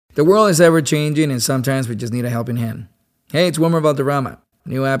The world is ever changing and sometimes we just need a helping hand. Hey, it's Wilmer Valderrama.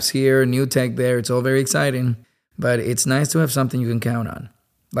 New apps here, new tech there, it's all very exciting. But it's nice to have something you can count on.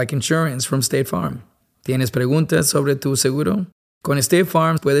 Like insurance from State Farm. ¿Tienes preguntas sobre tu seguro? Con State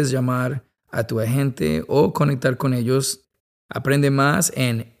Farm puedes llamar a tu agente o conectar con ellos. Aprende más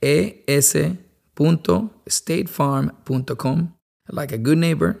en es.statefarm.com. Like a good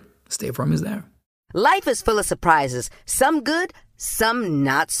neighbor, State Farm is there. Life is full of surprises. Some good, some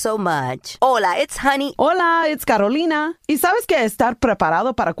not so much. Hola, it's Honey. Hola, it's Carolina. Y sabes que estar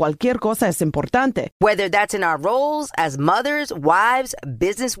preparado para cualquier cosa es importante. Whether that's in our roles as mothers, wives,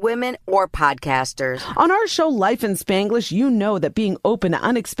 businesswomen, or podcasters. On our show, Life in Spanglish, you know that being open to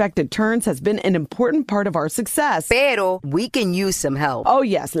unexpected turns has been an important part of our success. Pero we can use some help. Oh,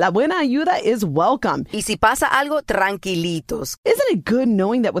 yes. La buena ayuda is welcome. Y si pasa algo, tranquilitos. Isn't it good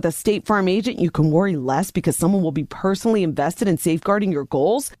knowing that with a State Farm agent, you can worry less because someone will be personally invested in safeguarding your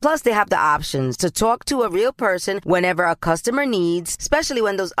goals? Plus, they have the options to talk to a real person whenever a customer needs, especially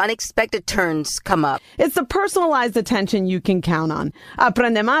when those unexpected turns come up. It's the personalized attention you can count on.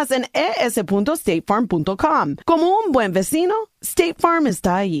 Aprende más en es.statefarm.com. Como un buen vecino, State Farm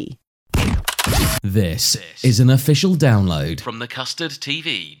está allí. This is an official download from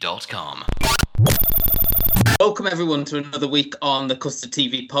thecustardtv.com. Welcome everyone to another week on the Custard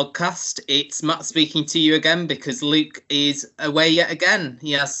TV podcast. It's Matt speaking to you again because Luke is away yet again.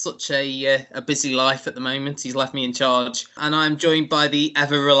 He has such a busy life at the moment. He's left me in charge. And I'm joined by the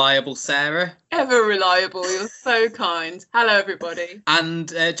ever reliable Sarah. Ever reliable. You're so kind. Hello, everybody.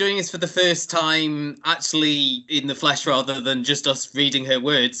 And joining us for the first time, actually in the flesh rather than just us reading her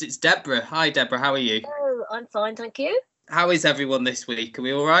words, it's Deborah. Hi, Deborah. How are you? Oh, I'm fine, thank you. How is everyone this week? Are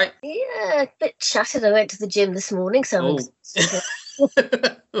we all right? Yeah, a bit shattered. I went to the gym this morning, so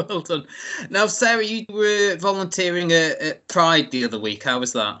Well done. Now, Sarah, you were volunteering at Pride the other week. How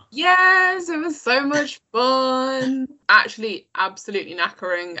was that? Yes, it was so much fun. Actually, absolutely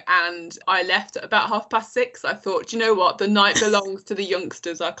knackering. And I left at about 6:30. I thought, do you know what? The night belongs to the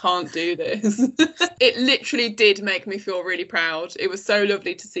youngsters. I can't do this. It literally did make me feel really proud. It was so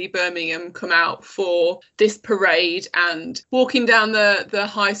lovely to see Birmingham come out for this parade, and walking down the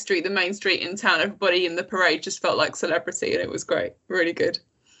high street, the main street in town, everybody in the parade just felt like celebrity, and it was great. Really good.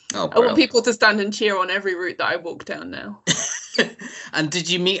 Oh, I want people to stand and cheer on every route that I walk down now. And did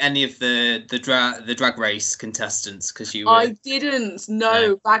you meet any of the drag race contestants? Because you were... I didn't. No,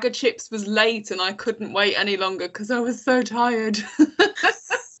 yeah. Bag of Chips was late and I couldn't wait any longer because I was so tired.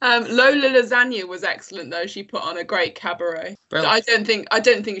 Lola Lasagna was excellent though. She put on a great cabaret. Brilliant. I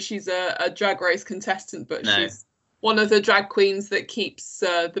don't think she's a drag race contestant, but no. She's one of the drag queens that keeps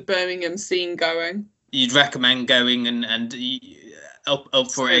the Birmingham scene going. You'd recommend going and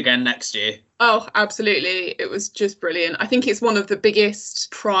up for it again next year? Oh, absolutely. It was just brilliant. I think it's one of the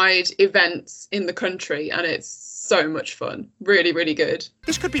biggest Pride events in the country, and it's so much fun. Really, really good.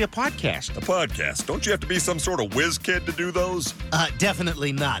 This could be a podcast. A podcast? Don't you have to be some sort of whiz kid to do those?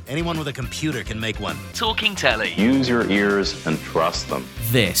 Definitely not. Anyone with a computer can make one. Talking telly. Use your ears and trust them.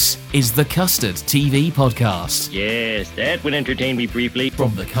 This is the Custard TV podcast. Yes, that would entertain me briefly.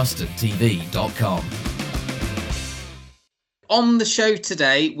 From thecustardtv.com. On the show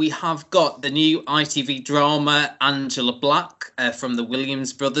today, we have got the new ITV drama Angela Black from the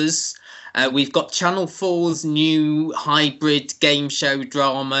Williams brothers. We've got Channel 4's new hybrid game show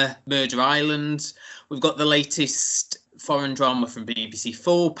drama, Murder Island. We've got the latest foreign drama from BBC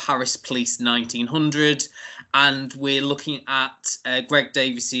 4, Paris Police 1900. And we're looking at Greg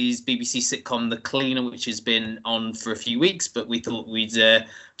Davies's BBC sitcom The Cleaner, which has been on for a few weeks, but we thought we'd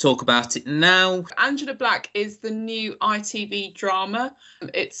talk about it now. Angela Black is the new ITV drama.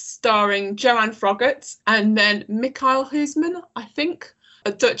 It's starring Joanne Froggatt and then Michael Huisman, I think,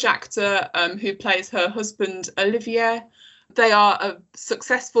 a Dutch actor who plays her husband, Olivier. They are a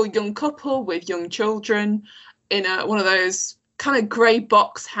successful young couple with young children in one of those kind of grey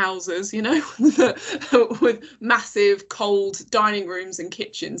box houses, you know, with massive cold dining rooms and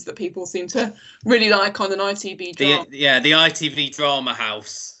kitchens that people seem to really like on an ITV drama. The ITV drama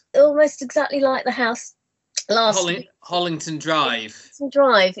house. Almost exactly like the house last week. Hollington Drive. Hollington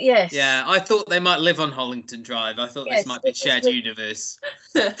Drive, yes. Yeah, I thought they might live on Hollington Drive. I thought this might be a shared universe.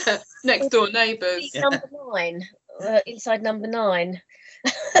 Next door neighbours. Number 9, inside number 9.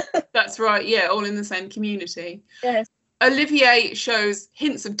 That's right, yeah, all in the same community. Yes. Olivier shows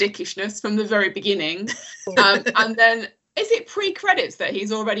hints of dickishness from the very beginning. And then, is it pre-credits that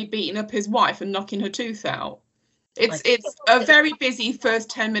he's already beaten up his wife and knocking her tooth out? It's a very busy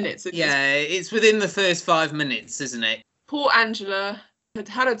first 10 minutes. It's within the first 5 minutes, isn't it? Poor Angela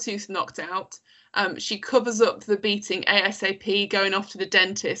had her tooth knocked out. She covers up the beating ASAP, going off to the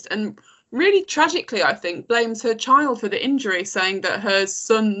dentist, and really tragically, I think, blames her child for the injury, saying that her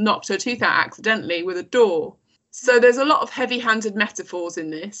son knocked her tooth out accidentally with a door. So there's a lot of heavy-handed metaphors in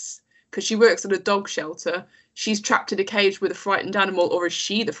this, because she works at a dog shelter. She's trapped in a cage with a frightened animal, or is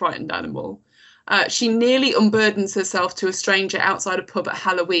she the frightened animal? She nearly unburdens herself to a stranger outside a pub at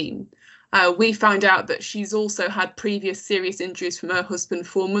Halloween. We found out that she's also had previous serious injuries from her husband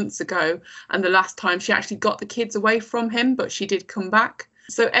 4 months ago, and the last time she actually got the kids away from him, but she did come back.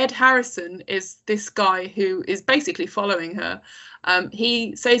 So Ed Harrison is this guy who is basically following her.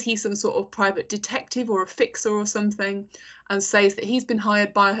 He says he's some sort of private detective or a fixer or something, and says that he's been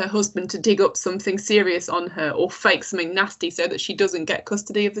hired by her husband to dig up something serious on her or fake something nasty so that she doesn't get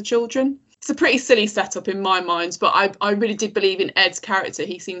custody of the children. It's a pretty silly setup in my mind, but I really did believe in Ed's character.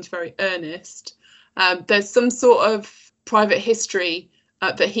 He seemed very earnest. There's some sort of private history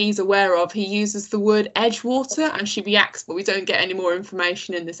that he's aware of. He uses the word Edgewater and she reacts, but we don't get any more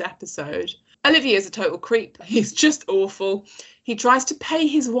information in this episode. Olivier's a total creep. He's just awful. He tries to pay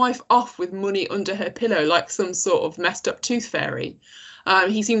his wife off with money under her pillow like some sort of messed up tooth fairy.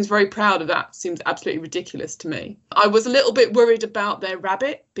 He seems very proud of that. Seems absolutely ridiculous to me. I was a little bit worried about their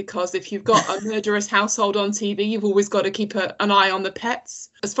rabbit, because if you've got a murderous household on TV, you've always got to keep an eye on the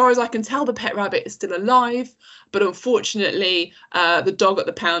pets. As far as I can tell, the pet rabbit is still alive, but unfortunately, the dog at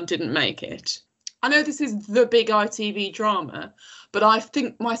the pound didn't make it. I know this is the big ITV drama, but I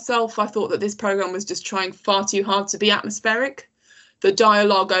thought that this programme was just trying far too hard to be atmospheric. The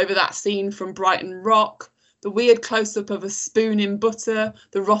dialogue over that scene from Brighton Rock, the weird close-up of a spoon in butter,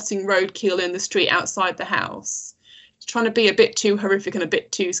 the rotting roadkill in the street outside the house. It's trying to be a bit too horrific and a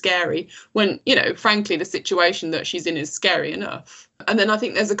bit too scary when, frankly, the situation that she's in is scary enough. And then I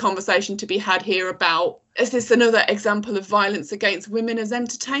think there's a conversation to be had here about, is this another example of violence against women as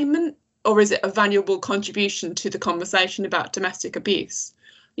entertainment? Or is it a valuable contribution to the conversation about domestic abuse?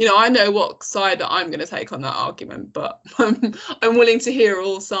 I know what side I'm going to take on that argument, but I'm willing to hear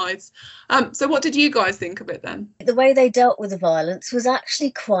all sides. So what did you guys think of it then? The way they dealt with the violence was actually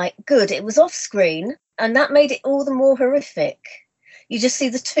quite good. It was off screen, and that made it all the more horrific. You just see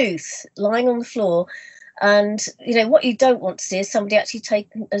the tooth lying on the floor, and what you don't want to see is somebody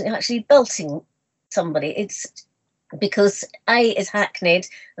actually belting somebody. It's because A, is hackneyed,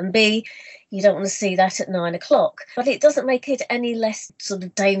 and B, you don't want to see that at 9 o'clock. But it doesn't make it any less sort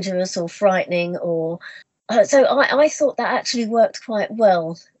of dangerous or frightening. So I thought that actually worked quite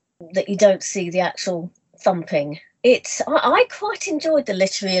well, that you don't see the actual thumping. I quite enjoyed the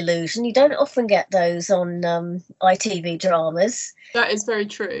literary illusion. You don't often get those on ITV dramas. That is very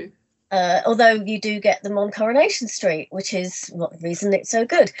true. Although you do get them on Coronation Street, which is what the reason it's so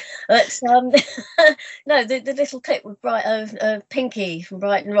good. But no, the little clip with Pinky from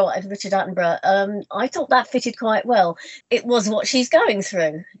Brighton Rock and Richard Attenborough, I thought that fitted quite well. It was what she's going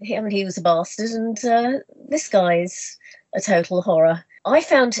through. He was a bastard, and this guy's a total horror. I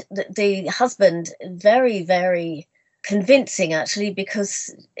found that the husband very, very convincing, actually, because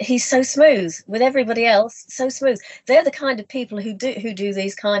he's so smooth with everybody else. So smooth. They're the kind of people who do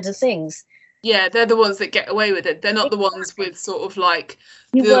these kinds of things. Yeah, they're the ones that get away with it. They're not the ones with sort of like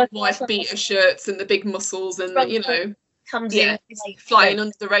the wife beater shirts and the big muscles and comes in flying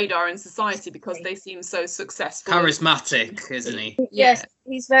under the radar in society because they seem so successful. Charismatic, isn't he? Yes,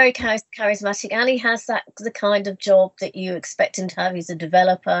 he's very charismatic, and he has the kind of job that you expect him to have. He's a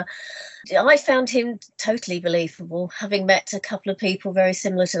developer. I found him totally believable, having met a couple of people very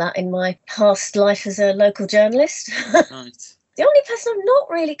similar to that in my past life as a local journalist. Right. The only person I'm not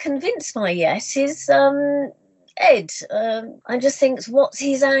really convinced by yet is Ed. I just think, what's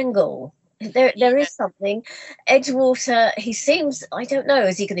his angle? There is something. Edgewater, he seems, I don't know,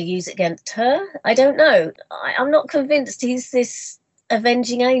 is he going to use it against her? I don't know. I'm not convinced he's this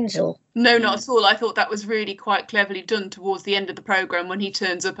avenging angel. No, not at all. I thought that was really quite cleverly done towards the end of the programme when he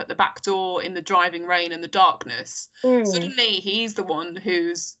turns up at the back door in the driving rain and the darkness. Suddenly he's the one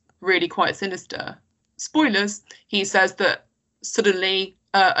who's really quite sinister. Spoilers, he says that suddenly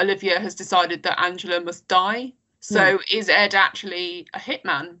Olivia has decided that Angela must die. So is Ed actually a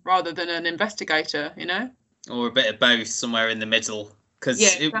hitman rather than an investigator, Or a bit of both, somewhere in the middle? Because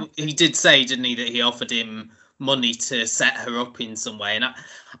he did say, didn't he, that he offered him money to set her up in some way. And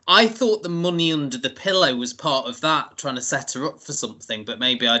I thought the money under the pillow was part of that, trying to set her up for something. But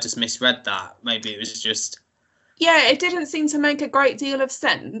maybe I just misread that. Maybe it was just... Yeah, it didn't seem to make a great deal of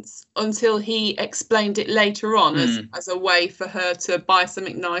sense until he explained it later on as a way for her to buy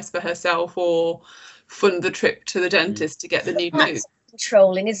something nice for herself or fund the trip to the dentist to get the new tooth.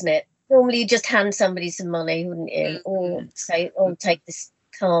 Controlling, isn't it? Normally you just hand somebody some money, wouldn't you? Or say, take this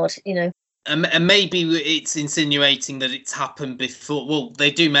card, And maybe it's insinuating that it's happened before. Well,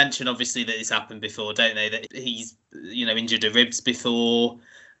 they do mention, obviously, that it's happened before, don't they? That he's, injured her ribs before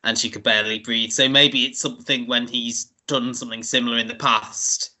and she could barely breathe. So maybe it's something when he's done something similar in the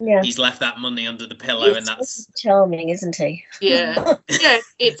past. Yeah. He's left that money under the pillow, and that's charming, isn't he? Yeah. Yeah,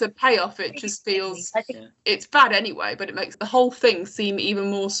 it's a payoff. It just feels it's bad anyway, but it makes the whole thing seem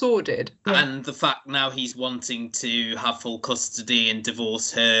even more sordid. And the fact now he's wanting to have full custody and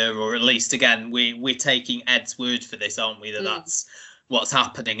divorce her, or at least, again, we're taking Ed's word for this, aren't we? That's what's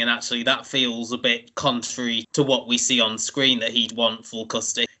happening, and actually that feels a bit contrary to what we see on screen, that he'd want full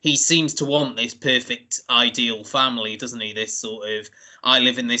custody. He seems to want this perfect ideal family, doesn't he? This sort of, I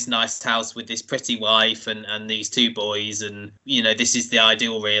live in this nice house with this pretty wife and these two boys, and this is the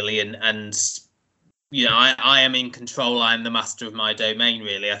ideal, really, and I am in control. I am the master of my domain,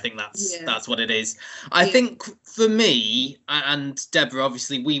 really. I think that's what it is. I think for me, and Deborah,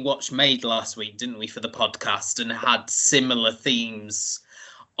 obviously, we watched Maid last week, didn't we, for the podcast, and had similar themes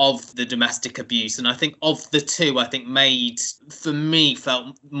of the domestic abuse. And I think of the two, I think Maid, for me,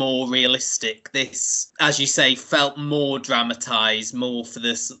 felt more realistic. This, as you say, felt more dramatised, more for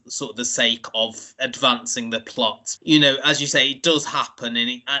the sort of the sake of advancing the plot. As you say, it does happen,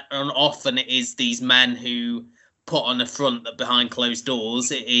 and often it is these men who put on a front that behind closed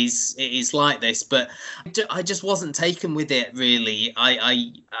doors it is like this. But I just wasn't taken with it, really.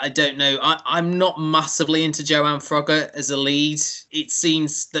 I don't know. I'm not massively into Joanne Froggatt as a lead. It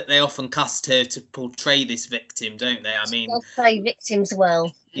seems that they often cast her to portray this victim, don't they? I mean, they'll play victims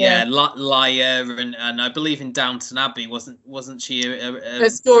well. Yeah, liar, and I believe in Downton Abbey wasn't she a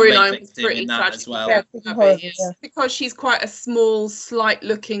storyline was pretty in that tragic as well? Because she's quite a small,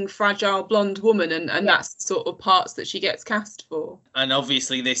 slight-looking, fragile blonde woman, and that's the sort of parts that she gets cast for. And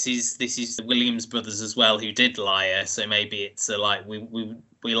obviously, this is the Williams brothers as well, who did Liar. So maybe it's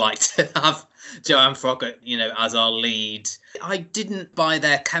we like to have Joanne Froggatt, as our lead. I didn't buy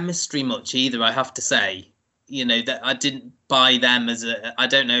their chemistry much either, I have to say. That I didn't buy them as I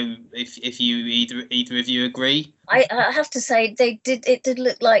don't know if you either of you agree. I have to say it did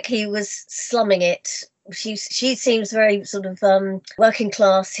look like he was slumming it. She seems very sort of working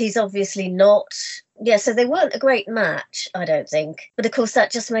class. He's obviously not. Yeah, so they weren't a great match, I don't think. But of course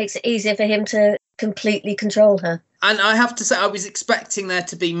that just makes it easier for him to completely control her. And I have to say, I was expecting there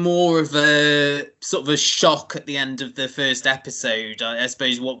to be more of a sort of a shock at the end of the first episode. I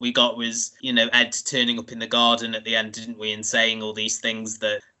suppose what we got was, Ed turning up in the garden at the end, didn't we, and saying all these things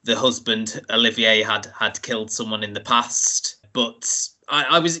that the husband, Olivier, had killed someone in the past. But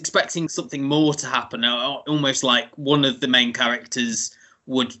I was expecting something more to happen, almost like one of the main characters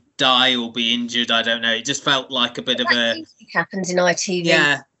would die or be injured. I don't know. It just felt like a bit of a... That usually happens in ITV.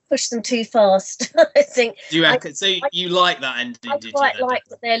 Yeah. Push them too fast, I think. Do you reckon? You like that ending? I quite like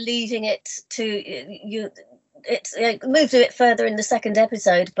that they're leaving it to you. It moved a bit further in the second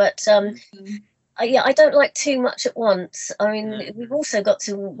episode, but I don't like too much at once. I mean, we've also got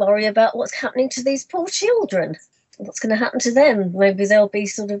to worry about what's happening to these poor children. What's going to happen to them? Maybe there'll be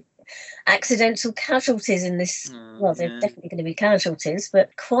sort of accidental casualties in this. Well, they're definitely going to be casualties,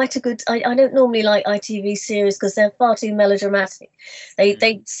 but quite a good. I don't normally like ITV series because they're far too melodramatic.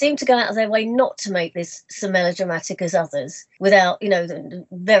 They seem to go out of their way not to make this so melodramatic as others, without the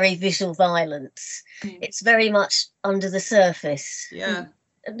very visual violence. It's very much under the surface. Yeah.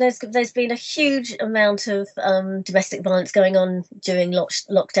 There's been a huge amount of domestic violence going on during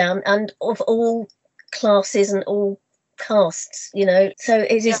lockdown, and of all classes and all casts, so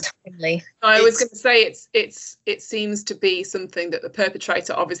it is timely. I was going to say it seems to be something that the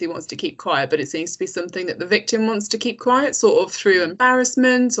perpetrator obviously wants to keep quiet, but it seems to be something that the victim wants to keep quiet, sort of through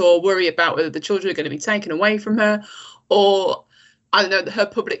embarrassment or worry about whether the children are going to be taken away from her, or I don't know, her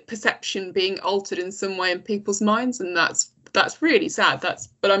public perception being altered in some way in people's minds, and that's really sad.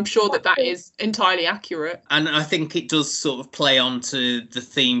 But I'm sure that is entirely accurate. And I think it does sort of play on to the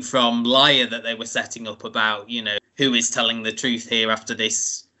theme from Liar that they were setting up about, who is telling the truth here after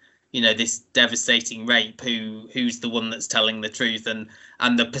this, this devastating rape, who's the one that's telling the truth,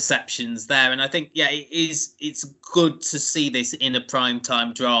 and the perceptions there. And I think, it's good to see this in a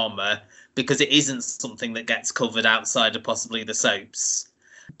primetime drama, because it isn't something that gets covered outside of possibly the soaps.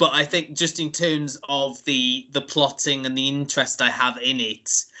 But I think just in terms of the plotting and the interest I have in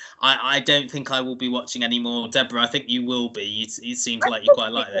it, I don't think I will be watching any more. Deborah, I think you will be. It seems like you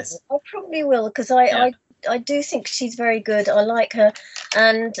quite like this. I probably will, because I do think she's very good. I like her.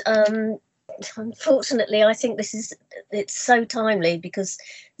 And unfortunately, I think it's so timely, because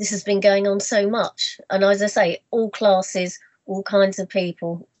this has been going on so much. And as I say, all classes, all kinds of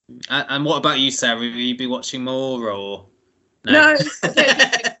people. And what about you, Sarah? Will you be watching more, or...? No, I don't think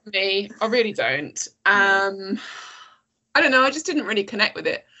it's for me. I really don't. I don't know. I just didn't really connect with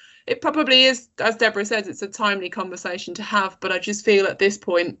it. It probably is, as Deborah says, it's a timely conversation to have. But I just feel at this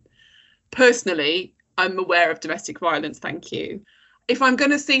point, personally, I'm aware of domestic violence. Thank you. If I'm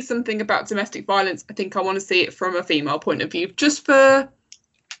going to see something about domestic violence, I think I want to see it from a female point of view, just for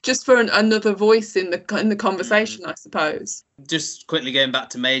another voice in the conversation, I suppose. Just quickly going back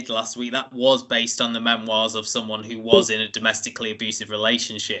to Maid last week, that was based on the memoirs of someone who was in a domestically abusive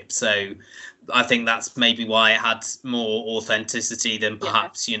relationship. So I think that's maybe why it had more authenticity than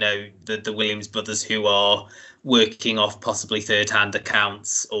perhaps, the Williams brothers, who are working off possibly third-hand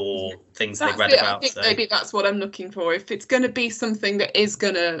accounts or things they've read about. I think maybe that's what I'm looking for. If it's going to be something that is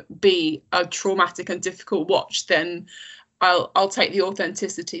going to be a traumatic and difficult watch, then I'll take the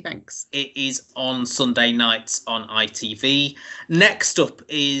authenticity, thanks. It is on Sunday nights on ITV. Next up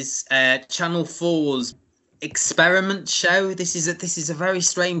is Channel 4's experiment show. This is a very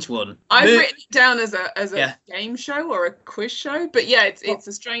strange one. I've written it down as a game show or a quiz show, but it's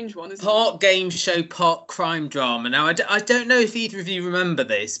a strange one, isn't it? Part game show, part crime drama. Now, I don't know if either of you remember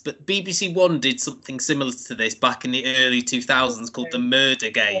this, but BBC One did something similar to this back in the early 2000s called The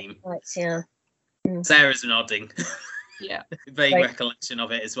Murder Game. Right, yeah. Sarah's nodding. Yeah, vague recollection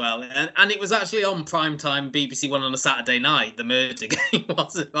of it as well, and it was actually on primetime BBC One on a Saturday night. The Murder Game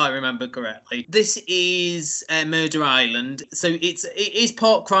was, if I remember correctly. This is Murder Island, so it is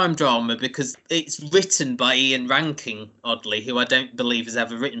part crime drama because it's written by Ian Rankin, oddly, who I don't believe has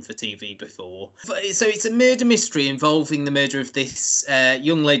ever written for TV before. So it's a murder mystery involving the murder of this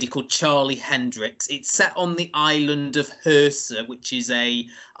young lady called Charlie Hendricks. It's set on the island of Hersa, which is a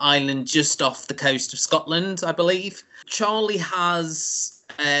island just off the coast of Scotland, I believe. Charlie has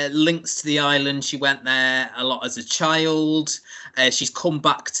links to the island. She went there a lot as a child. She's come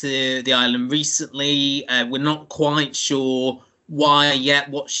back to the island recently. We're not quite sure why yet,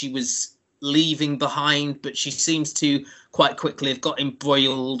 what she was leaving behind, but she seems to quite quickly have got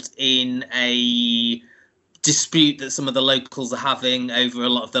embroiled in a dispute that some of the locals are having over a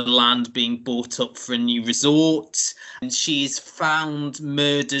lot of the land being bought up for a new resort. And she's found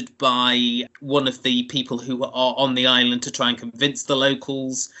murdered by one of the people who are on the island to try and convince the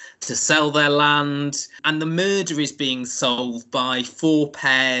locals to sell their land. And the murder is being solved by 4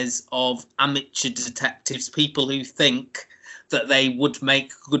 pairs of amateur detectives, people who think that they would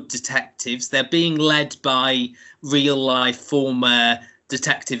make good detectives. They're being led by real life former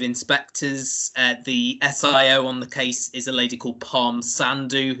detective inspectors. The SIO on the case is a lady called Palm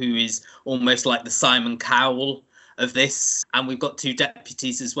Sandhu, who is almost like the Simon Cowell of this. And we've got 2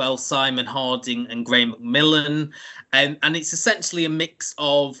 deputies as well, Simon Harding and Graham McMillan. And it's essentially a mix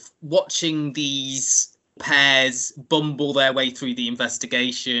of watching these pairs bumble their way through the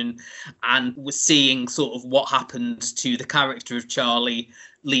investigation, and we're seeing sort of what happened to the character of Charlie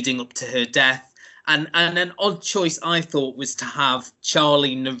leading up to her death. And an odd choice, I thought, was to have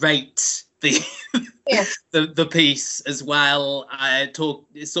Charlie narrate the piece as well,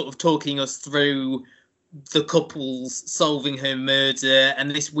 talking us through the couples solving her murder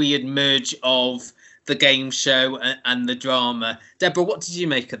and this weird merge of the game show and the drama. Deborah, what did you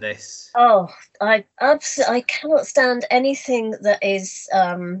make of this? Oh, I cannot stand anything that is.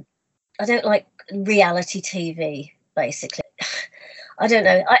 I don't like reality TV, basically. I don't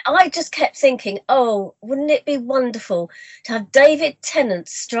know. I just kept thinking, oh, wouldn't it be wonderful to have David Tennant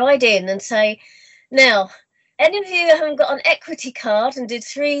stride in and say, now, any of you haven't got an equity card and did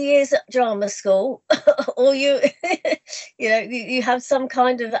 3 years at drama school, or you have some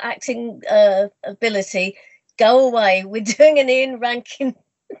kind of acting ability, go away. We're doing an Ian Rankin.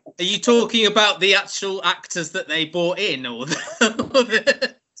 Are you talking about the actual actors that they brought in, or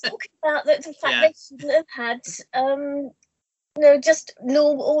talking about the fact they shouldn't have had just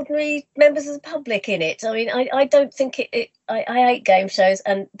normal, ordinary members of the public in it. I mean, I don't think I hate game shows,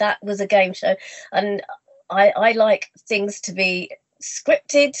 and that was a game show. And I like things to be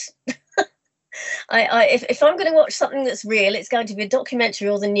scripted. If I'm going to watch something that's real, it's going to be a documentary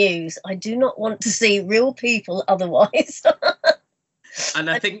or the news. I do not want to see real people otherwise. And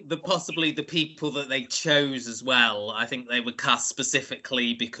I think possibly the people that they chose as well, I think they were cast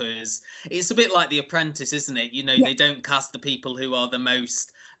specifically because it's a bit like The Apprentice, isn't it? They don't cast the people who are the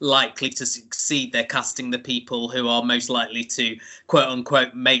most likely to succeed. They're casting the people who are most likely to, quote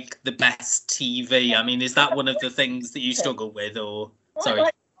unquote, make the best TV. I mean, is that one of the things that you struggle with? Or sorry.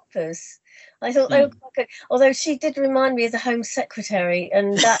 I thought they were quite good. Although she did remind me of the Home Secretary,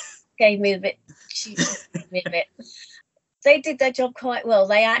 and that gave me a bit. They did their job quite well.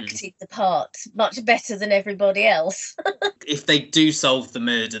 They acted the part much better than everybody else. If they do solve the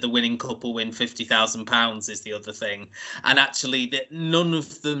murder, the winning couple win £50,000 is the other thing. And actually, that none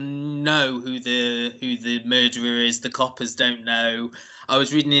of them know who the murderer is. The coppers don't know. I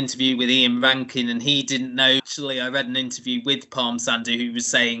was reading an interview with Ian Rankin, and he didn't know. Actually, I read an interview with Palm Sandy, who was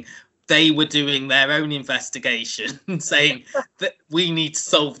saying they were doing their own investigation, saying that we need to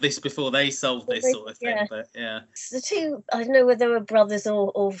solve this before they solve this sort of thing. But the two, I don't know whether they were brothers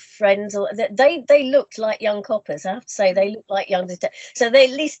or friends, or they looked like young coppers. I have to say, they looked like young detectives. So they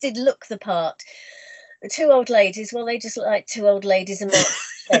at least did look the part. The two old ladies, well, they just look like two old ladies in my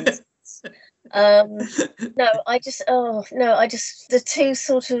the two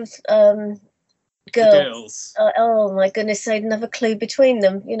sort of girls. Oh my goodness, they didn't have a clue between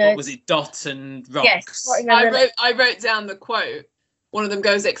them. You know, what was it, Dot and Rox? Yes, I wrote down the quote. One of them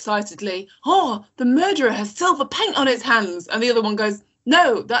goes excitedly, "Oh, the murderer has silver paint on his hands," and the other one goes,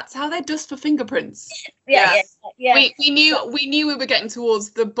 "No, that's how they dust for fingerprints." Yeah. We knew we were getting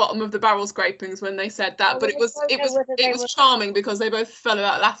towards the bottom of the barrel scrapings when they said that, but it was charming because they both fell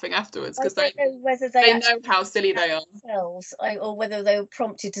out laughing afterwards because they know how silly they are. Or whether they were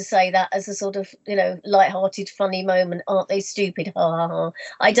prompted to say that as a sort of, light-hearted, funny moment. Aren't they stupid? Ha ha ha.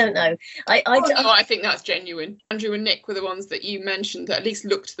 I don't know. I think that's genuine. Andrew and Nick were the ones that you mentioned that at least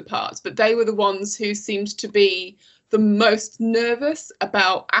looked the parts, but they were the ones who seemed to be the most nervous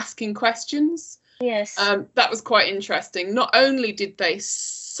about asking questions. Yes. That was quite interesting. Not only did they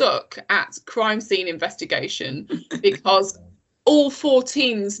suck at crime scene investigation because all 4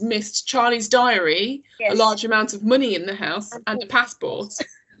 teams missed Charlie's diary, a large amount of money in the house, and a passport.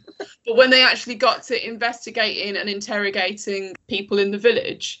 But when they actually got to investigating and interrogating people in the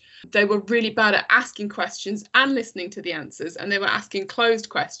village, they were really bad at asking questions and listening to the answers, and they were asking closed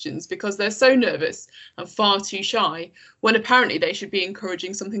questions because they're so nervous and far too shy, when apparently they should be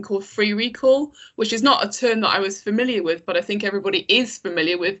encouraging something called free recall, which is not a term that I was familiar with, but I think everybody is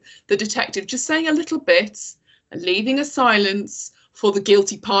familiar with the detective just saying a little bit and leaving a silence for the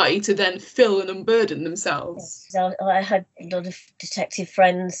guilty party to then fill and unburden themselves. Yes, I had a lot of detective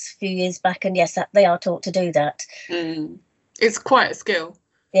friends a few years back, and yes, they are taught to do that. It's quite a skill.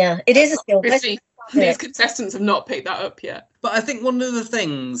 Yeah, it is a skill. Obviously, these contestants have not picked that up yet. But I think one of the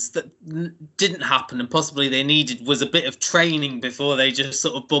things that didn't happen and possibly they needed was a bit of training before they just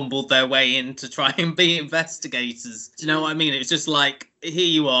sort of bumbled their way in to try and be investigators. Do you know what I mean? It was just like, here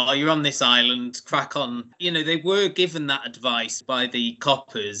you are, you're on this island, crack on. They were given that advice by the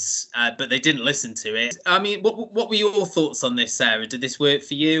coppers, but they didn't listen to it. I mean, what were your thoughts on this, Sarah? Did this work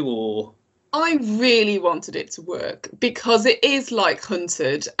for you, or...? I really wanted it to work because it is like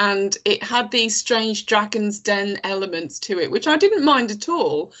Hunted, and it had these strange Dragon's Den elements to it, which I didn't mind at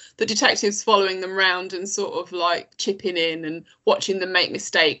all. The detectives following them round and sort of like chipping in and watching them make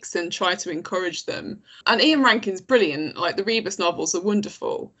mistakes and try to encourage them. And Ian Rankin's brilliant. Like, the Rebus novels are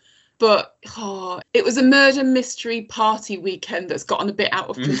wonderful. But it was a murder mystery party weekend that's gotten a bit out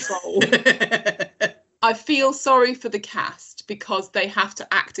of control. I feel sorry for the cast because they have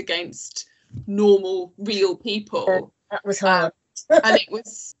to act against normal, real people. That was hard. And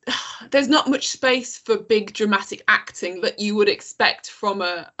there's not much space for big dramatic acting that you would expect from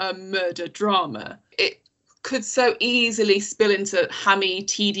a murder drama. It could so easily spill into hammy,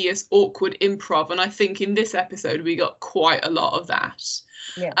 tedious, awkward improv, and I think in this episode we got quite a lot of that.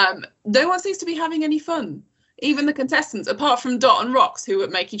 No one seems to be having any fun, even the contestants, apart from Dot and Rox, who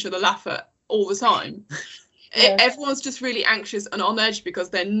would make each other laugh at all the time. Everyone's just really anxious and on edge because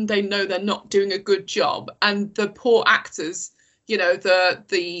they know they're not doing a good job, and the poor actors,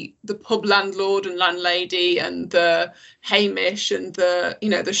 the pub landlord and landlady and the Hamish and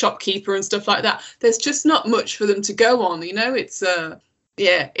the shopkeeper and stuff like that, there's just not much for them to go on. It's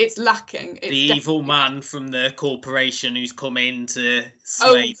it's lacking. It's the evil man from the corporation who's come in to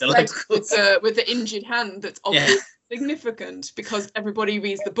slay the locals with the injured hand that's obviously significant because everybody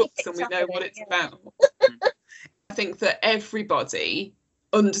reads the books and we know what it's about. I think that everybody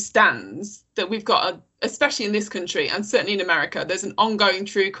understands that we've got, especially in this country and certainly in America, there's an ongoing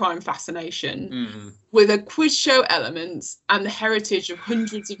true crime fascination with a quiz show element and the heritage of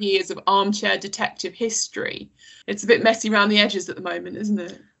hundreds of years of armchair detective history. It's a bit messy around the edges at the moment, isn't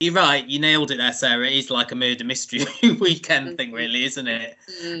it? You're right. You nailed it there, Sarah. It is like a murder mystery weekend thing, really, isn't it?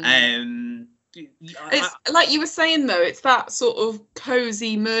 It's like you were saying, though, it's that sort of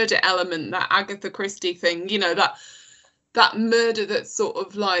cozy murder element, that Agatha Christie thing, that murder that's sort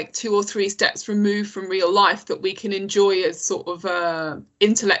of like 2 or 3 steps removed from real life that we can enjoy as sort of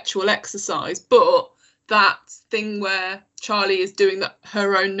intellectual exercise, but that thing where Charlie is doing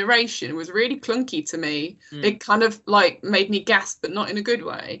her own narration was really clunky to me. It kind of made me gasp, but not in a good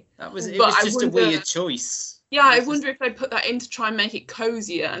way. It was just a weird choice. Yeah, I wonder if they put that in to try and make it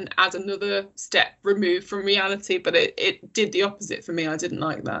cozier and add another step removed from reality, but it did the opposite for me. I didn't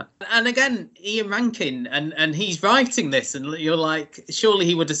like that. And again, Ian Rankin, and he's writing this, and you're like, surely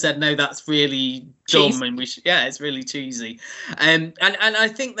he would have said, no, that's really dumb, and it's really cheesy. And I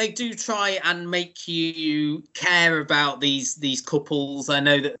think they do try and make you care about these couples. I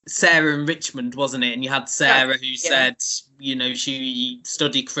know that Sarah and Richmond, wasn't it? And you had Sarah who said, she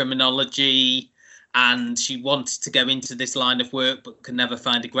studied criminology, and she wanted to go into this line of work but could never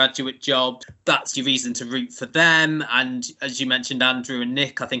find a graduate job. That's your reason to root for them. And as you mentioned, Andrew and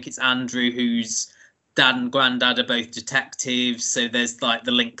Nick, I think it's Andrew whose dad and granddad are both detectives, so there's the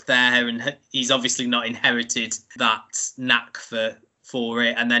link there, and he's obviously not inherited that knack for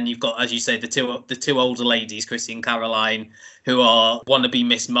it. And then you've got, as you say, the two older ladies, Chrissy and Caroline, who are wannabe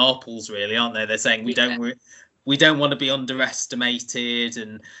Miss Marples, really, aren't they? They're saying we don't want to be underestimated.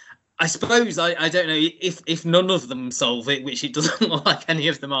 And I suppose, I don't know, if none of them solve it, which it doesn't look like any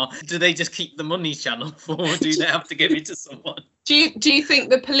of them are, do they just keep the money channel for, or do they have to give it to someone? Do you think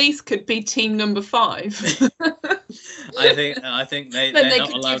the police could be team number 5? I think they're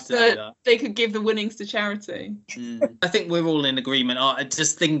not allowed to do that. They could give the winnings to charity. I think we're all in agreement.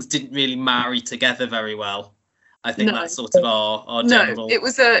 Just things didn't really marry together very well. I think that's sort of our general... No, it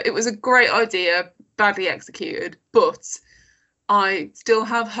was a great idea, badly executed, but I still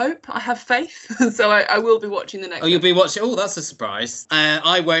have hope. I have faith. So I will be watching the next. Oh, you'll be watching. Oh, that's a surprise.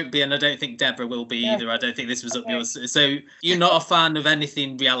 I won't be, and I don't think Deborah will be either. I don't think this was up yours. So you're not a fan of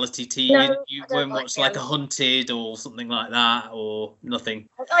anything reality TV? No, you won't watch like a Hunted or something like that, or nothing?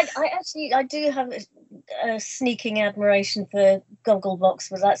 I do have a sneaking admiration for Gogglebox,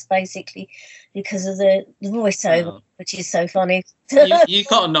 but that's basically because of the voiceover, which is so funny. You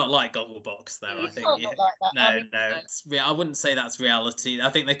can't not like Gogglebox, though. I think not like that. No. I wouldn't say that's reality. I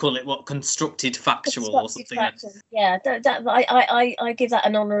think they call it constructed factual or something. Yeah, I give that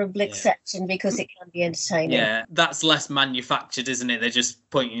an honourable exception because it can be entertaining. Yeah, that's less manufactured, isn't it? They're just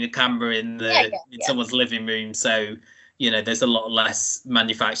pointing the camera in someone's living room, so there's a lot less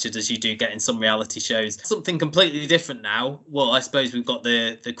manufactured as you do get in some reality shows. Something completely different now. Well, I suppose we've got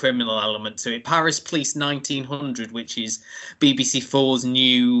the criminal element to it. Paris Police 1900, which is BBC4's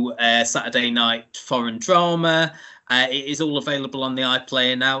new Saturday night foreign drama. It is all available on the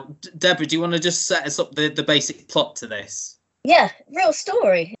iPlayer now. Deborah, do you want to just set us up the basic plot to this? Yeah, real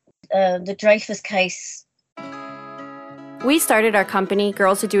story. The Dreyfus case. We started our company,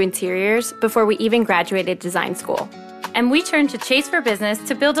 Girls Who Do Interiors, before we even graduated design school. And we turned to Chase for Business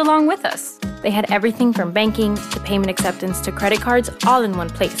to build along with us. They had everything from banking to payment acceptance to credit cards all in one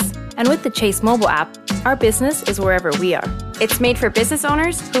place. And with the Chase mobile app, our business is wherever we are. It's made for business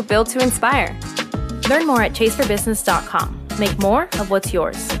owners who build to inspire. Learn more at chaseforbusiness.com. Make more of what's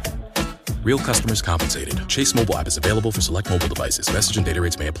yours. Real customers compensated. Chase mobile app is available for select mobile devices. Message and data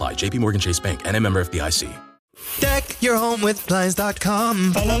rates may apply. JP Morgan Chase Bank, NA member FDIC. Deck your home with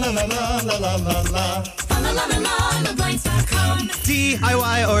Blinds.com.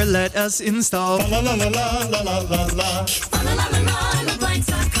 DIY or let us install.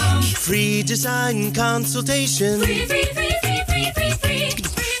 Free design consultation.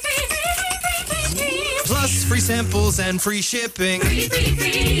 Plus free samples and free shipping.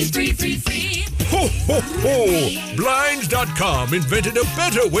 Ho, ho, ho! Blinds.com invented a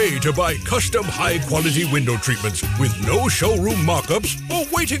better way to buy custom high-quality window treatments with no showroom mock-ups or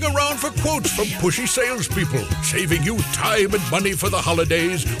waiting around for quotes from pushy salespeople, saving you time and money for the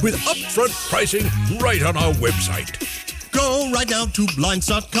holidays with upfront pricing right on our website. Go right now to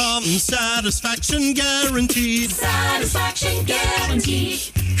Blinds.com. Satisfaction guaranteed. Satisfaction guaranteed.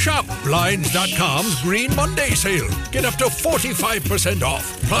 Shop Blinds.com's Green Monday sale. Get up to 45%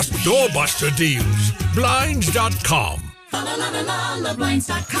 off, plus doorbuster deals. Blinds.com.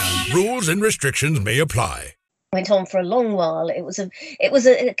 Rules and restrictions may apply. Went on for a long while. It was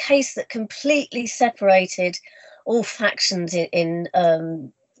a case that completely separated all factions in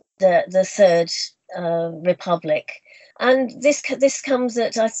the Third Republic. And this comes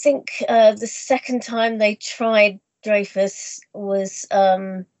at, I think, the second time they tried Dreyfus was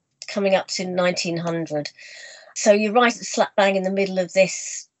coming up to 1900. So you're right slap bang in the middle of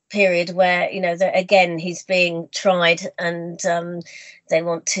this period where, again, he's being tried and they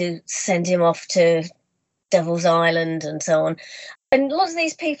want to send him off to Devil's Island and so on. And a lot of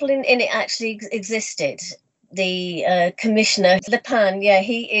these people in it actually existed. The commissioner, Lepan,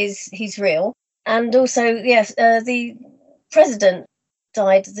 he's real. And also, yes, the president,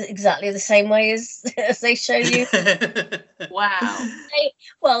 died exactly the same way as they show you.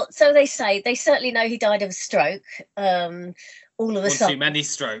 Wow. So they say. They certainly know he died of a stroke. All of a sudden. Too many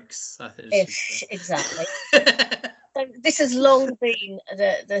strokes. Exactly. So this has long been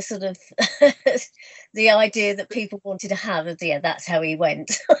the sort of the idea that people wanted to have of, that's how he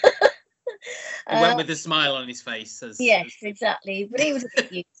went. He went with a smile on his face. Yes, exactly. But he was a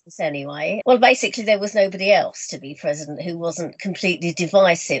bit useless anyway. Well, basically, there was nobody else to be president who wasn't completely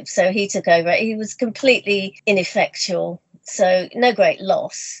divisive. So he took over. He was completely ineffectual. So no great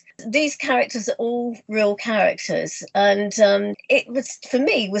loss. These characters are all real characters. And it was, for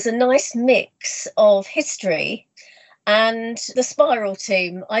me, was a nice mix of history and the Spiral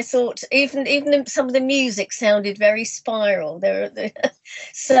team. I thought even some of the music sounded very Spiral.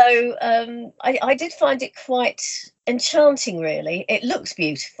 So I did find it quite enchanting, really. It looked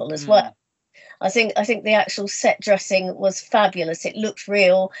beautiful as well. I think the actual set dressing was fabulous. It looked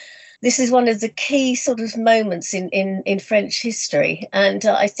real. This is one of the key sort of moments in French history, and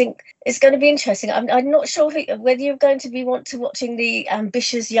I think it's going to be interesting. I'm not sure whether you're going to be watching the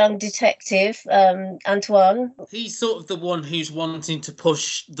ambitious young detective, Antoine. He's sort of the one who's wanting to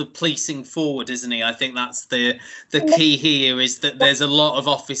push the policing forward, isn't he? I think that's the key here, is that there's a lot of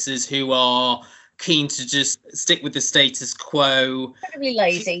officers who are keen to just stick with the status quo. Incredibly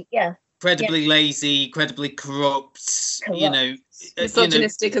lazy, Incredibly lazy, incredibly corrupt. You know,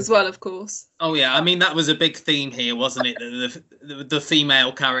 misogynistic as well, of course. Oh yeah, I mean that was a big theme here, wasn't it? That the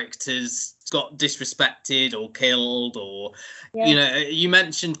female characters got disrespected or killed, or you know, you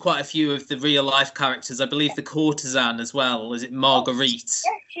mentioned quite a few of the real life characters. I believe the courtesan as well. Is it Marguerite?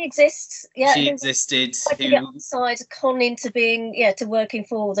 Yeah, she exists. Yeah, she existed. To get on the side, con into being to working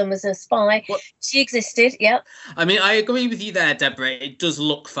for them as a spy. She existed. Yeah. I mean, I agree with you there, Deborah. It does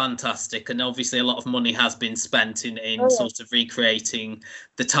look fantastic, and obviously a lot of money has been spent in sort of recreating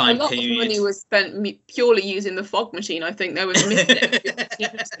the time period. A lot of money was spent purely using the fog machine. I think there was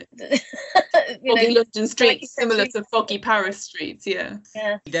foggy London streets, similar to foggy Paris streets. Yeah.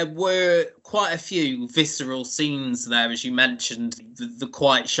 There were quite a few visceral scenes there, as you mentioned. The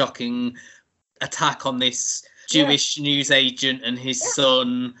quite shocking attack on this Jewish newsagent and his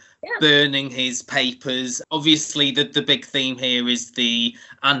son, burning his papers. Obviously, the big theme here is the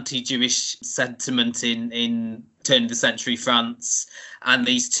anti-Jewish sentiment in turn of the century France, and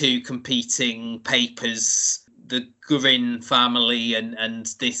these two competing papers, the Gurin family and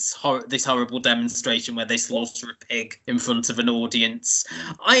this horrible demonstration where they slaughter a pig in front of an audience.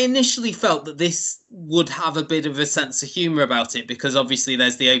 I initially felt that this would have a bit of a sense of humour about it, because obviously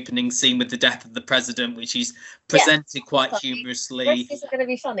there's the opening scene with the death of the president, which is presented quite humorously. This isn't going to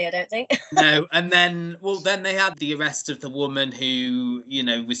be funny, I don't think. No, and then they had the arrest of the woman who, you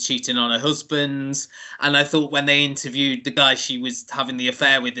know, was cheating on her husband, and I thought when they interviewed the guy she was having the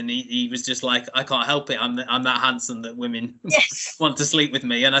affair with, and he was just like, I can't help it, I'm that handsome that women want to sleep with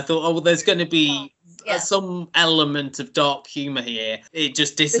me. And I thought, well, there's going to be some element of dark humour here. It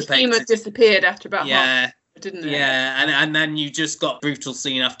just dissipated. The humour disappeared after about half, didn't it? Yeah, and then you just got brutal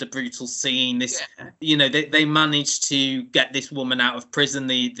scene after brutal scene. This, you know, they managed to get this woman out of prison.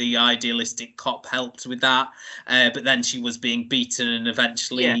 The idealistic cop helped with that, but then she was being beaten, and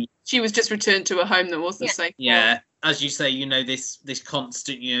eventually she was just returned to a home that wasn't safe. As you say, you know, this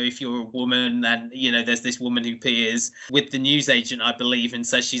constant, you know, if you're a woman, then, you know, there's this woman who appears with the newsagent, I believe, and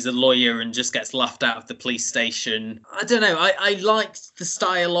says she's a lawyer and just gets laughed out of the police station. I don't know. I liked the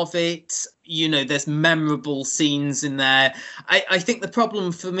style of it. You know, there's memorable scenes in there. I think the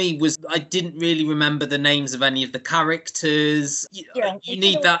problem for me was I didn't really remember the names of any of the characters. You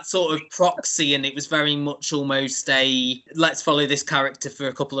need that sort of proxy, and it was very much almost a, let's follow this character for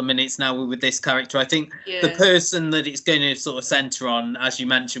a couple of minutes now, we're with this character. I think the person that it's going to sort of centre on, as you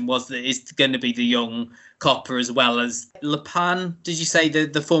mentioned, is going to be the young copper, as well as Le Pen, did you say,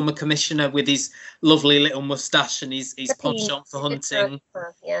 the former commissioner with his lovely little moustache and his penchant for hunting?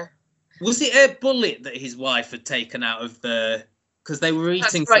 Was it a bullet that his wife had taken out of the... Because they were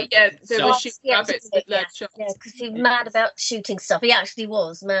eating... That's right, they were shooting rabbits with lead shots. Yeah, because he's mad about shooting stuff. He actually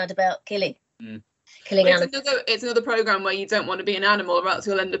was mad about killing. It's another programme where you don't want to be an animal, or else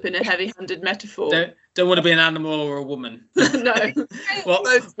you'll end up in a heavy-handed metaphor. Don't want to be an animal or a woman. No.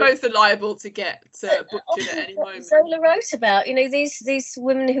 Both are liable to get butchered at any moment. Zola wrote about, you know, these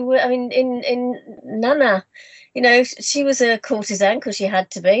women who were, I mean, in Nana, you know, she was a courtesan because she had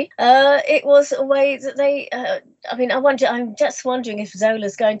to be. It was a way that they, I'm just wondering if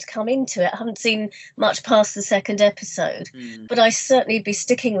Zola's going to come into it. I haven't seen much past the second episode, but I certainly be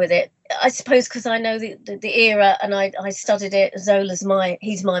sticking with it. I suppose because I know the era, and I studied it. Zola's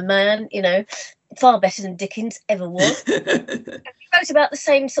he's my man, you know. far better than Dickens ever was. He wrote about the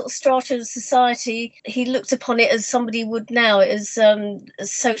same sort of strata of society. He looked upon it as somebody would now, as a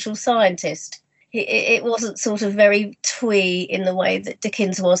social scientist. It wasn't sort of very twee in the way that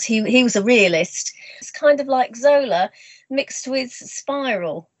Dickens was. He was a realist. It's kind of like Zola mixed with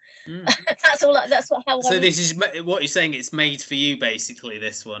Spiral. That's all. That's what. How. So this is what you're saying. It's made for you, basically.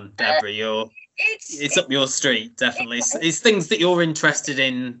 This one, Deborah. It's up your street, definitely. It's things that you're interested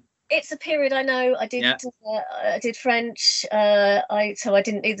in. It's a period I know. I did. I did French. So I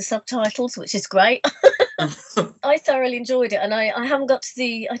didn't need the subtitles, which is great. I thoroughly enjoyed it, and I haven't got to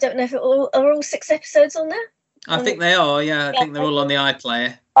the. I don't know if are all 6 episodes on there. I think they are. Yeah, I think they're all on the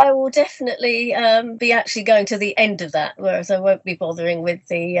iPlayer. I will definitely be actually going to the end of that, whereas I won't be bothering with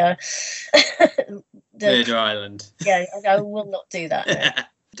the Murder Island. Yeah, I will not do that. No.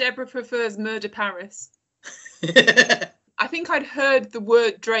 Deborah prefers Murder Paris. I think I'd heard the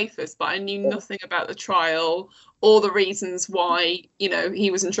word Dreyfus, but I knew nothing about the trial or the reasons why,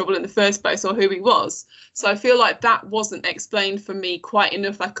 he was in trouble in the first place or who he was. So I feel like that wasn't explained for me quite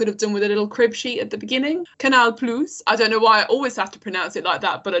enough. I could have done with a little crib sheet at the beginning. Canal Plus. I don't know why I always have to pronounce it like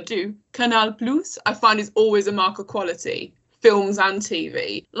that, but I do. Canal Plus, I find, is always a mark of quality. Films and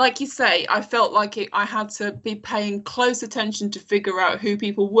TV. Like you say, I felt like I had to be paying close attention to figure out who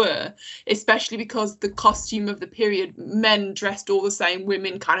people were, especially because the costume of the period, men dressed all the same,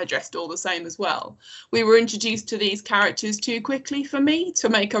 women kind of dressed all the same as well. We were introduced to these characters too quickly for me to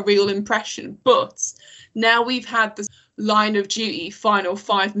make a real impression. But now we've had the line of duty final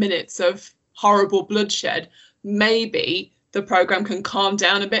 5 minutes of horrible bloodshed, maybe the programme can calm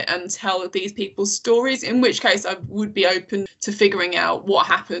down a bit and tell these people's stories, in which case I would be open to figuring out what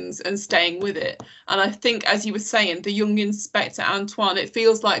happens and staying with it. And I think, as you were saying, the young Inspector Antoine, it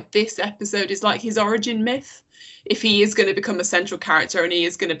feels like this episode is like his origin myth. If he is going to become a central character and he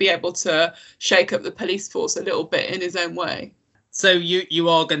is going to be able to shake up the police force a little bit in his own way. So you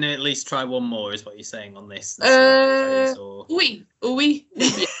are going to at least try one more, is what you're saying on this? Oui.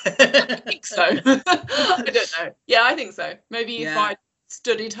 Yeah, I think so. I don't know. Yeah, I think so. Maybe if I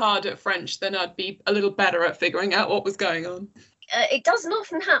studied hard at French, then I'd be a little better at figuring out what was going on. It doesn't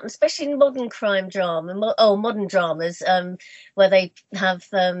often happen, especially in modern crime drama, modern dramas, where they have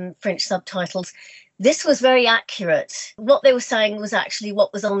French subtitles. This was very accurate. What they were saying was actually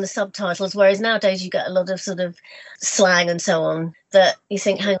what was on the subtitles, whereas nowadays you get a lot of sort of slang and so on that you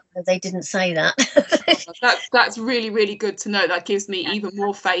think, hang on, they didn't say that. That's really, really good to know. That gives me even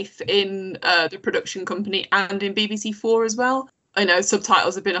more faith in the production company and in BBC4 as well. I know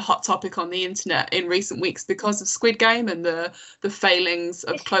subtitles have been a hot topic on the internet in recent weeks because of Squid Game and the failings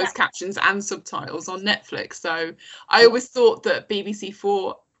of closed captions and subtitles on Netflix. So I always thought that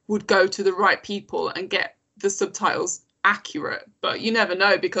BBC4 would go to the right people and get the subtitles accurate, but you never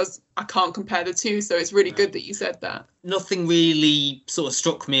know because I can't compare the two, so it's really good that you said that. Nothing really sort of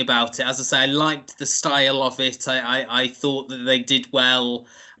struck me about it. As I say, I liked the style of it. I thought that they did well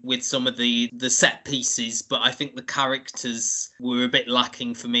with some of the set pieces, but I think the characters were a bit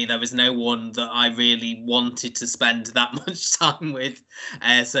lacking for me. There was no one that I really wanted to spend that much time with,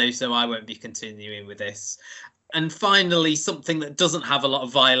 so I won't be continuing with this. And finally, something that doesn't have a lot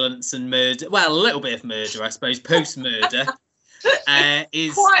of violence and murder, well, a little bit of murder, I suppose, post-murder,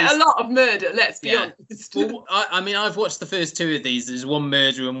 is... Quite a lot of murder, let's be honest. Well, I mean, I've watched the first 2 of these. There's one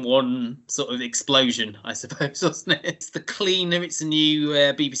murder and one sort of explosion, I suppose, wasn't it? It's The Cleaner. It's a new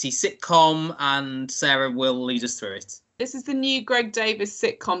BBC sitcom, and Sarah will lead us through it. This is the new Greg Davies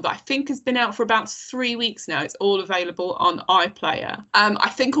sitcom that I think has been out for about 3 weeks now. It's all available on iPlayer. I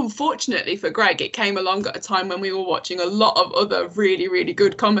think, unfortunately for Greg, it came along at a time when we were watching a lot of other really, really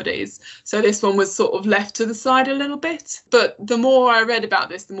good comedies. So this one was sort of left to the side a little bit. But the more I read about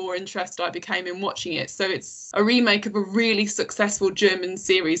this, the more interested I became in watching it. So it's a remake of a really successful German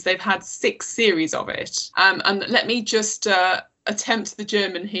series. They've had 6 series of it. And let me just attempt the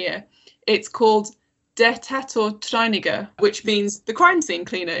German here. It's called Der Tatortreiniger, which means the crime scene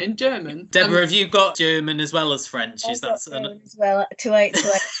cleaner in German. Deborah, have you got German as well as French? I've got German as well, 2/8.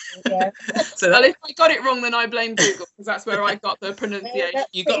 Yeah. Well, if I got it wrong, then I blame Google, because that's where I got the pronunciation.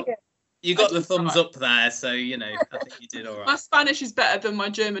 You got the thumbs up there, so, I think you did all right. My Spanish is better than my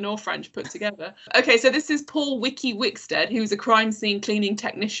German or French put together. Okay, so this is Paul Wiki Wickstead, who's a crime scene cleaning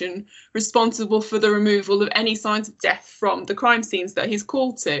technician responsible for the removal of any signs of death from the crime scenes that he's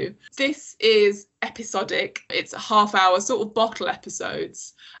called to. This is episodic. It's a half-hour sort of bottle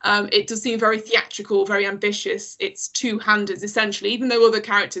episodes. It does seem very theatrical, very ambitious. It's two-handed, essentially. Even though other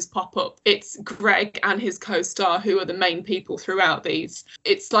characters pop up, it's Greg and his co-star who are the main people throughout these.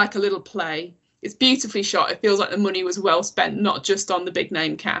 It's like a little play. It's beautifully shot. It feels like the money was well spent, not just on the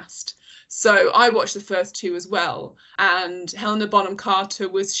big-name cast. So I watched the first two as well. And Helena Bonham Carter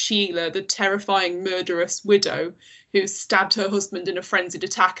was Sheila, the terrifying murderous widow who stabbed her husband in a frenzied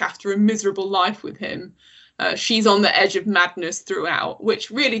attack after a miserable life with him. She's on the edge of madness throughout, which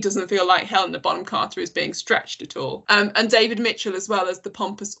really doesn't feel like Helena Bonham Carter is being stretched at all. And David Mitchell as well as the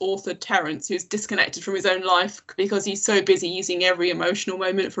pompous author Terence, who's disconnected from his own life because he's so busy using every emotional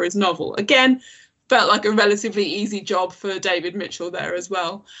moment for his novel. Again, felt like a relatively easy job for David Mitchell there as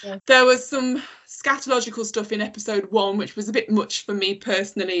well. Yeah. There was some scatological stuff in episode 1, which was a bit much for me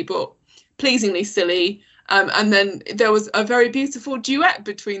personally, but pleasingly silly. And then there was a very beautiful duet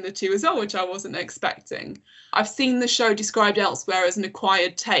between the two as well, which I wasn't expecting. I've seen the show described elsewhere as an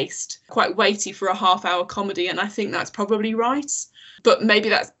acquired taste, quite weighty for a half-hour comedy, and I think that's probably right. But maybe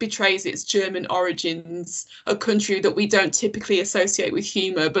that betrays its German origins, a country that we don't typically associate with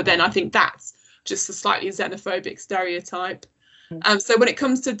humour, but then I think that's just a slightly xenophobic stereotype. So when it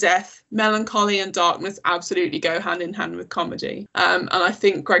comes to death, melancholy and darkness absolutely go hand in hand with comedy. And I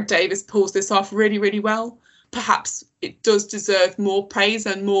think Greg Davis pulls this off really, really well. Perhaps it does deserve more praise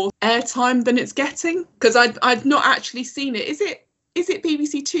and more airtime than it's getting, because I've not actually seen it. Is it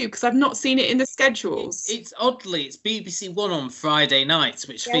BBC Two? Because I've not seen it in the schedules. It's BBC One on Friday nights,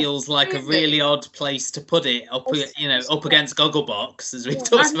 which feels like a really odd place to put it up against Gogglebox, as we've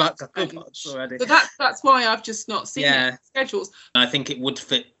talked about Gogglebox already. So that's why I've just not seen it in the schedules. I think it would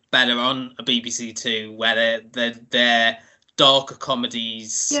fit better on a BBC Two, where their darker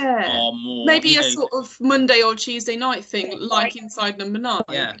comedies are more... Maybe a sort of Monday or Tuesday night thing, like Inside Number 9,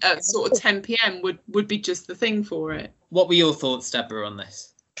 at sort of 10 p.m. would be just the thing for it. What were your thoughts, Deborah, on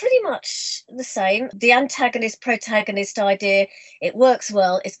this? Pretty much the same. The antagonist-protagonist idea, it works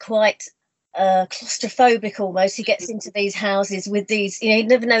well. It's quite claustrophobic almost. He gets into these houses with these... he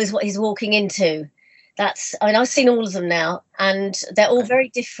never knows what he's walking into. I've seen all of them now, and they're all very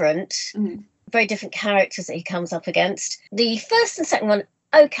different. Very different characters that he comes up against. The first and second one,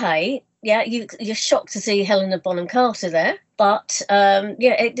 okay, yeah, you're shocked to see Helena Bonham Carter there, but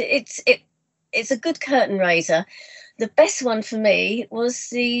it's a good curtain raiser. The best one for me was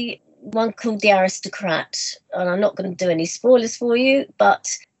the one called The Aristocrat, and I'm not going to do any spoilers for you, but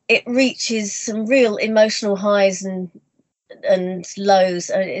it reaches some real emotional highs and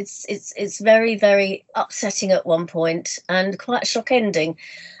lows. It's very, very upsetting at one point and quite a shock ending.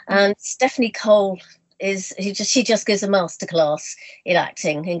 And Stephanie Cole she just gives a masterclass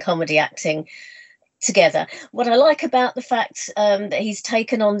in comedy acting together. What I like about the fact that he's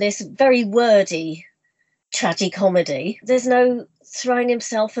taken on this very wordy tragicomedy, there's no throwing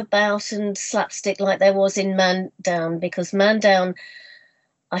himself about and slapstick like there was in Man Down, because Man Down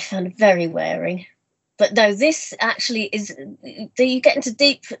I found very wearing. But no, this actually is, you get into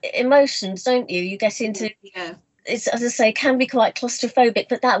deep emotions, don't you? You get into... Yeah. It's, as I say, can be quite claustrophobic,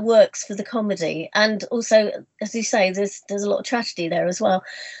 but that works for the comedy. And also, as you say, there's a lot of tragedy there as well.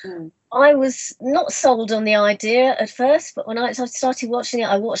 I was not sold on the idea at first, but when I started watching it,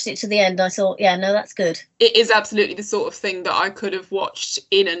 I watched it to the end. I thought, yeah, no, that's good. It is absolutely the sort of thing that I could have watched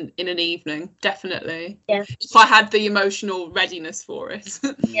in an evening, definitely. Yeah. If I had the emotional readiness for it.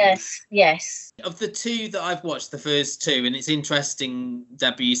 Yes. Of the two that I've watched, the first two, and it's interesting,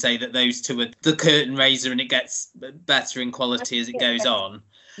 Deborah, you say that those two are the curtain raiser and it gets better in quality as it goes on.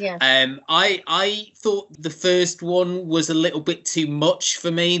 Yeah. I thought the first one was a little bit too much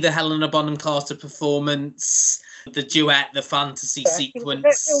for me. The Helena Bonham Carter performance, the duet, the fantasy sequence. She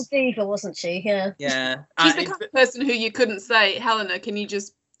was a real diva, wasn't she? Yeah. Yeah. She's the kind of person who you couldn't say, Helena, can you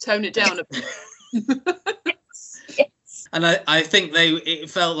just tone it down a bit? Yes. And I think it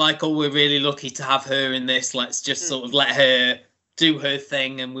felt like, we're really lucky to have her in this. Let's just sort of let her do her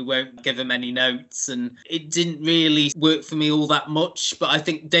thing and we won't give him any notes. And it didn't really work for me all that much, but I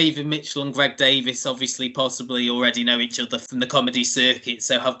think David Mitchell and Greg Davis obviously possibly already know each other from the comedy circuit,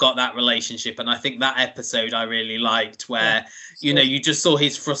 so have got that relationship. And I think that episode I really liked, where you just saw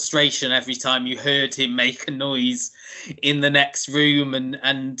his frustration every time you heard him make a noise in the next room, and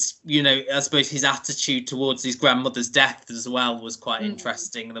I suppose his attitude towards his grandmother's death as well was quite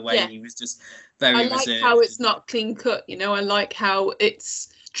interesting, the way he was just very reserved. I like how it's not clean cut, I like how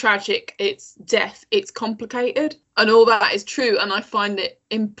it's tragic, it's death, it's complicated, and all that is true. And I find it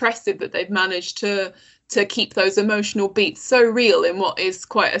impressive that they've managed to keep those emotional beats so real in what is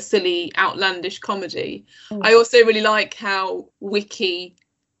quite a silly, outlandish comedy. I also really like how Wiki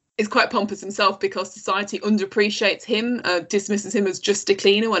is quite pompous himself because society underappreciates him, dismisses him as just a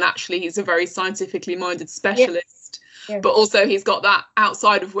cleaner when actually he's a very scientifically minded specialist. Yeah. But also he's got that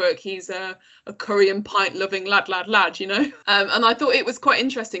outside of work, he's a curry and pint loving lad, and I thought it was quite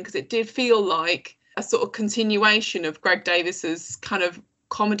interesting because it did feel like a sort of continuation of Greg Davis's kind of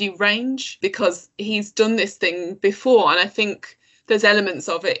comedy range, because he's done this thing before, and I think there's elements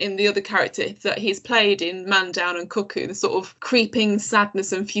of it in the other character that he's played in Man Down and Cuckoo, the sort of creeping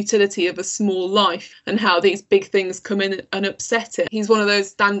sadness and futility of a small life and how these big things come in and upset it. He's one of those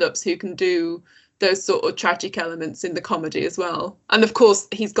stand-ups who can do those sort of tragic elements in the comedy as well. And of course,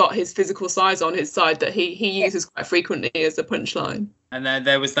 he's got his physical size on his side that he uses quite frequently as a punchline. And then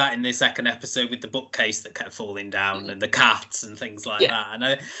there was that in the second episode with the bookcase that kept falling down and the cats and things like that. And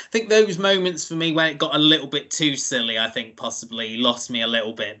I think those moments for me when it got a little bit too silly, I think possibly lost me a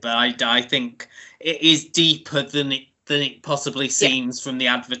little bit. But I think it is deeper than it possibly seems from the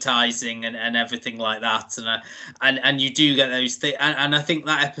advertising and everything like that. And you do get those things. And I think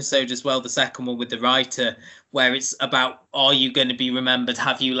that episode as well, the second one with the writer, where it's about, are you going to be remembered?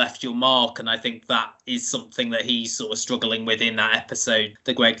 Have you left your mark? And I think that is something that he's sort of struggling with in that episode,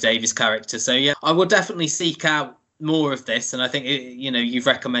 the Greg Davies character. So, yeah, I will definitely seek out more of this. And I think, you've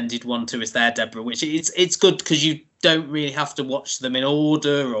recommended one to us there, Deborah, which it's good because you don't really have to watch them in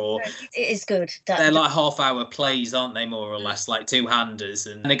order. Or it is good. They're like half-hour plays, aren't they, more or less, like two-handers.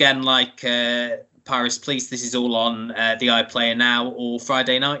 And again, like Paris Police, this is all on the iPlayer now, or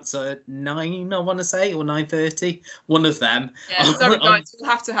Friday nights at 9, I want to say, or 9:30, one of them. Yeah, sorry guys, we'll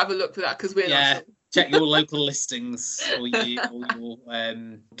have to have a look for that because we're not sure. Check your local listings or your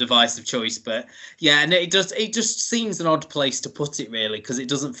device of choice. But yeah, and it just seems an odd place to put it, really, because it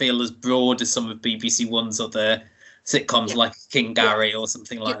doesn't feel as broad as some of BBC One's other sitcoms, like King Gary or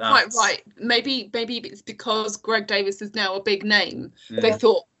something like that. Quite right. Maybe it's because Greg Davies is now a big name. They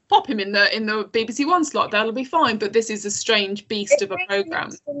thought, pop him in the BBC One slot, that'll be fine. But this is a strange beast of a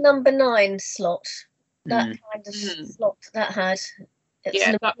programme. The number 9 slot, that kind of slot that had.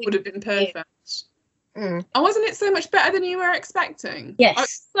 That would have been perfect. And wasn't it so much better than you were expecting?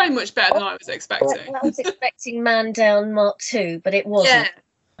 Yes. So much better than I was expecting. I was expecting Man Down Mark II, but it wasn't.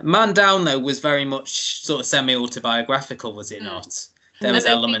 Yeah. Man Down, though, was very much sort of semi-autobiographical, was it not? There was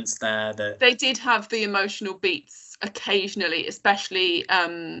elements there that... They did have the emotional beats occasionally, especially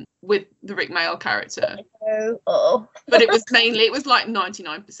with the Rick Mayall character. But it was like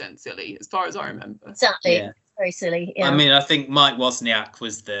 99% silly, as far as I remember. Exactly. Yeah. Very silly. Yeah. I mean, I think Mike Wozniak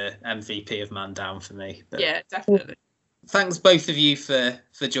was the MVP of Man Down for me. But yeah, definitely. Thanks both of you for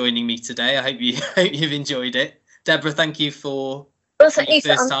joining me today. I hope you've enjoyed it. Deborah, thank you for your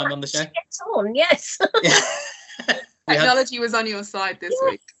first time on the show. Get on, yes. Technology was on your side this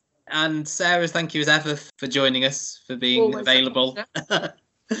week. And Sarah, thank you as ever for joining us, for being available.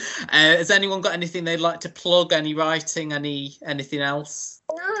 Has anyone got anything they'd like to plug? Any writing? Anything else?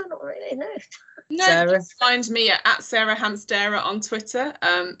 No, not really. No. No, Sarah? just find me at Sarah Hamstera on Twitter.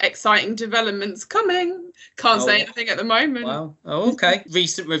 Exciting developments coming. Can't say anything at the moment. Wow. Oh, okay.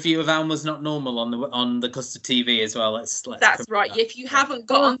 Recent review of Alma's Not Normal on the Custard TV as well. Let's That's right. If you haven't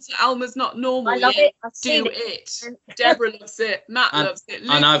got onto Alma's Not Normal yet, do it. Deborah loves it. Matt loves it.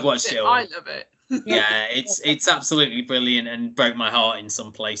 Luke and I've watched it all. I love it. Yeah, it's absolutely brilliant and broke my heart in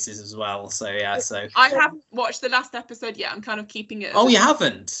some places as well. So yeah, I haven't watched the last episode yet. I'm kind of keeping it. You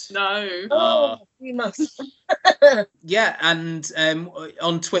haven't? No. You must. Yeah, and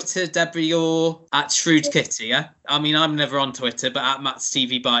on Twitter, Deborah, you're at Shrewd Kitty. Yeah, I mean, I'm never on Twitter, but at Matt's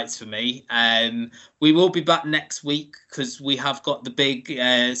TV Bites for me. We will be back next week because we have got the big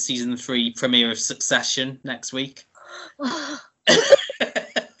season 3 premiere of Succession next week.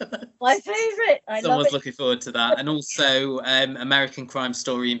 My favourite. Someone's looking forward to that. And also American Crime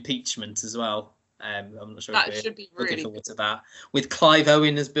Story Impeachment as well. I'm not sure if should be looking really forward to that. With Clive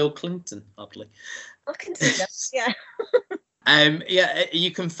Owen as Bill Clinton, oddly. I can see that, yeah.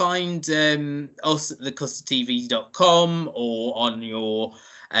 You can find us at thecustardtv.com or on your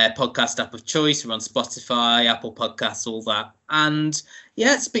podcast app of choice. We're on Spotify, Apple Podcasts, all that. And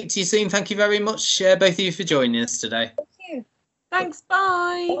yeah, speak to you soon. Thank you very much, both of you, for joining us today. Thanks,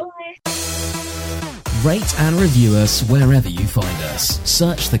 bye. Rate and review us wherever you find us.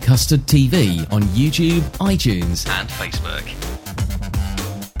 Search The Custard TV on YouTube, iTunes, and Facebook.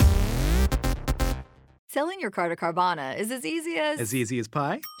 Selling your car to Carvana is as easy as... As easy as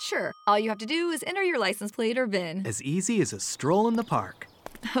pie? Sure. All you have to do is enter your license plate or VIN. As easy as a stroll in the park.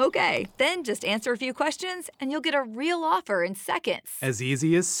 Okay, then just answer a few questions and you'll get a real offer in seconds. As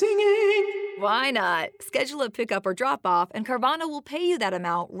easy as singing. Why not? Schedule a pickup or drop off and Carvana will pay you that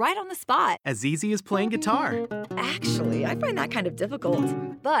amount right on the spot. As easy as playing guitar. Actually, I find that kind of difficult.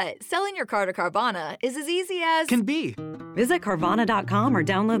 But selling your car to Carvana is as easy as... Can be. Visit Carvana.com or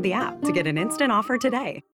download the app to get an instant offer today.